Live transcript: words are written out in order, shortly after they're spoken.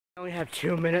I only have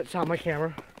 2 minutes on my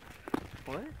camera.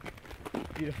 What?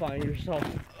 Beautifying yourself.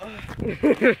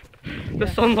 The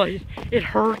sunlight, it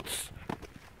hurts.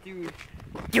 Dude.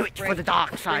 Do it for the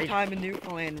dark side. Springtime in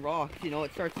Newfoundland rocks. You know,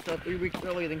 it starts 3 weeks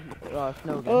earlier than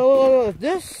snow. Oh,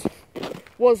 this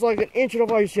was like an inch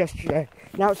of ice yesterday.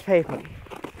 Now it's pavement.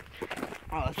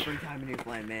 Oh, it's springtime in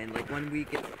Newfoundland, man. Like 1 week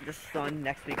it's just sun,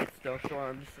 next week it's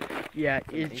snowstorms. Yeah,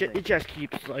 it just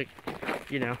keeps like,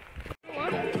 you know.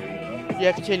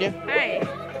 Yeah, continue. Hey.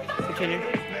 Continue.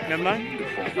 Never mind.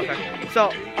 Okay.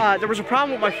 So there was a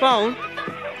problem with my phone,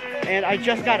 and I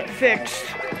just got it fixed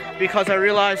because I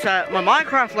realized that my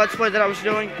Minecraft Let's Play that I was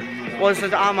doing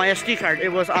wasn't on my SD card.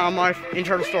 It was on my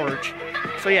internal storage.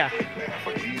 So yeah.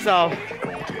 So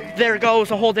there goes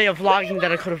a whole day of vlogging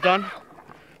that I could have done.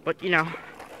 But, you know.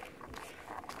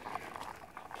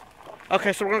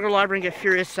 Okay, so we're gonna go to the library and get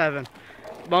Furious 7.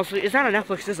 Mostly, it's not on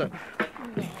Netflix, is it?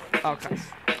 Okay.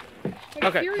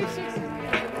 Okay. Furious 6 is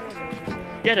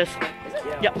Yeah, it is. Is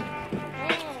it? Yep.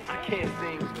 I can't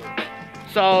sing.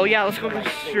 So, yeah, let's go get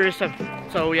Furious 7.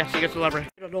 So, yes, you get to the library.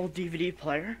 An old DVD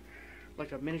player,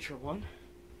 like a miniature one.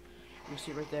 You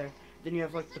see right there. Then you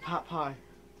have, like, the pot pie.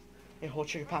 A whole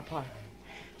chicken pot pie.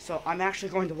 So, I'm actually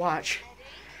going to watch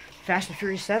Fast and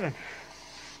Furious 7.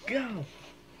 Go!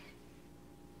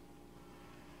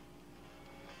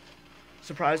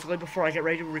 Surprisingly, before I get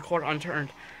ready to record Unturned.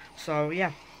 So,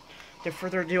 yeah. Without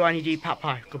further ado, I need to eat pot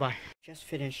pie. Goodbye. Just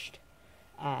finished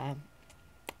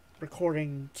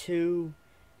recording 2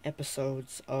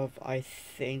 episodes of, I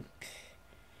think,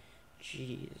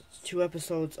 2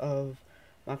 episodes of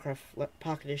Minecraft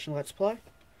Pocket Edition Let's Play.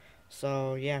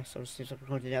 So, yeah, so it seems like we're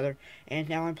going together. And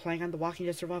now I'm playing on the Walking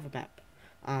Dead Survival map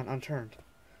on Unturned.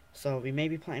 So, we may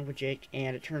be playing with Jake,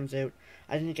 and it turns out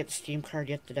I didn't get the Steam card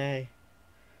yet today.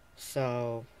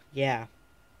 So, yeah.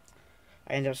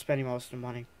 I ended up spending most of the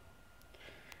money.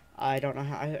 I don't know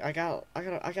how I got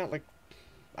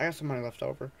some money left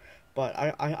over, but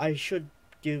I should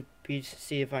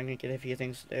see if I can get a few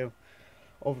things to do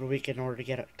over the weekend in order to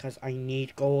get it, because I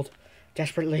need gold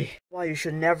desperately. Well, you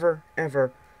should never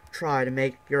ever try to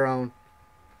make your own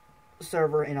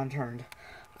server in Unturned.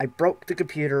 I broke the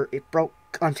computer, it broke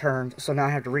Unturned, so now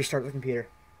I have to restart the computer.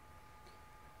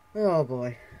 Oh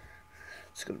boy.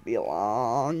 It's gonna be a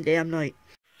long damn night.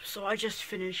 So I just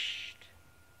finished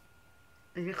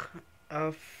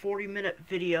a 40-minute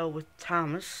video with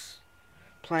Thomas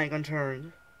playing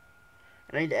Unturned.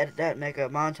 And I need to edit that and make a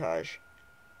montage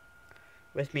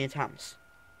with me and Thomas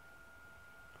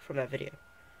from that video.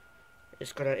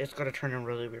 It's gonna turn in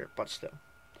really weird, but still.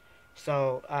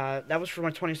 So that was for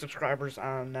my 20 subscribers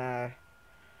on the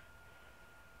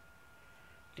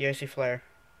AC Flare.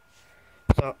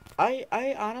 So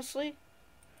I honestly,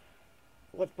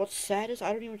 what's sad is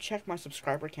I don't even check my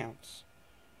subscriber counts.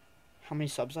 How many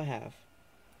subs I have.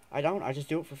 I don't. I just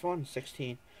do it for fun.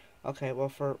 16. Okay, well,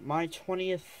 for my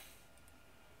 20th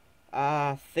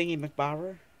thingy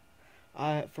McBauer,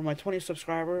 for my 20th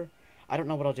subscriber, I don't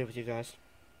know what I'll do with you guys.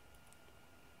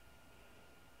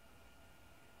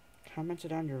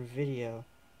 Commented on your video.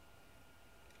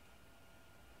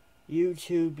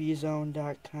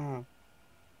 YouTubezone.com.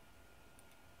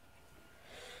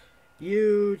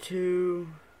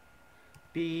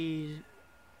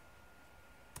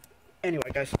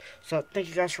 Anyway, guys, so thank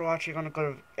you guys for watching. I'm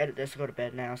gonna go edit this and go to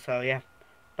bed now, so yeah,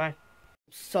 bye.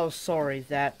 So sorry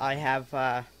that I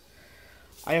have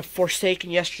forsaken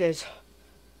yesterday's.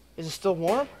 Is it still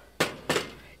warm?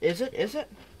 Is it?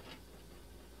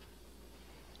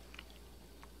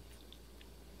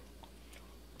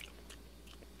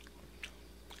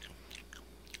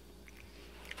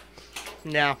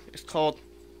 No, it's cold.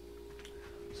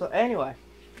 So anyway,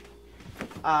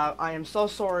 I am so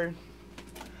sorry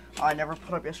I never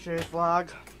put up yesterday's vlog.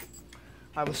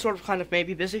 I was sort of kind of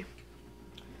maybe busy.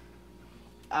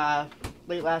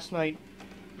 Late last night,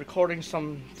 recording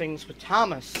some things with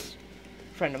Thomas,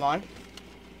 a friend of mine.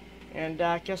 And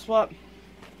guess what?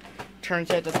 Turns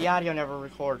out that the audio never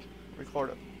recorded.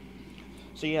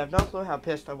 So you have no clue how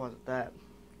pissed I was at that.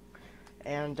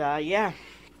 And yeah.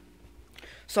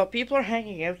 So people are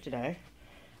hanging out today.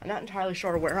 I'm not entirely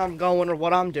sure where I'm going or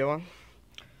what I'm doing.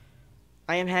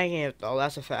 I am hanging out though,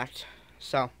 that's a fact.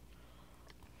 So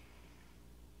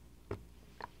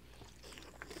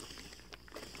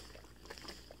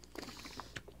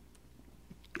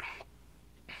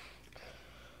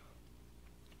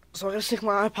I'm gonna stick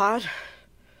my iPod.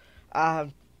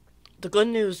 The good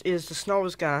news is the snow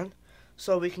is gone,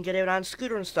 so we can get out on a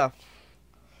scooter and stuff.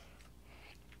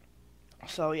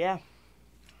 So yeah.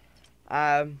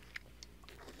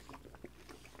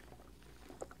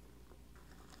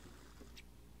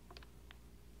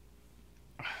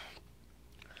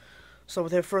 So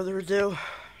without further ado,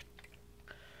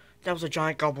 that was a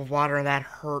giant gulp of water and that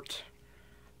hurt.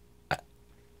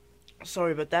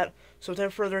 Sorry about that. So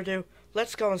without further ado,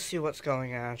 let's go and see what's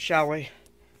going on, shall we?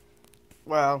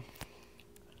 Well,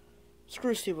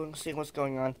 screw seeing what's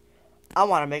going on. I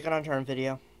want to make an unturned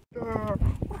video.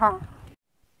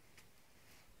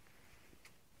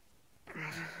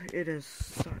 It is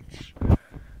such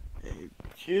a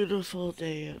beautiful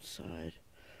day outside.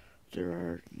 There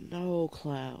are no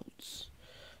clouds.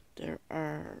 It's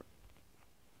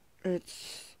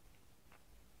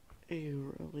a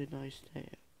really nice day.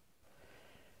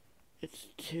 It's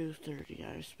 2:30.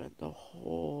 I spent the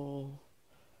whole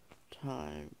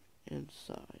time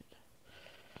inside.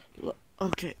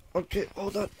 Okay,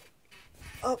 hold on.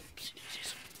 Oh,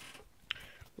 jeez.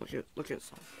 Look at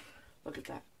some. Look at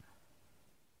that.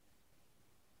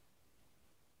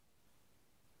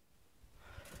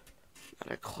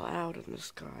 Not a cloud in the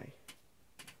sky.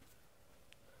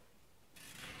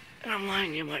 And I'm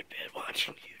lying in my bed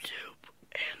watching YouTube.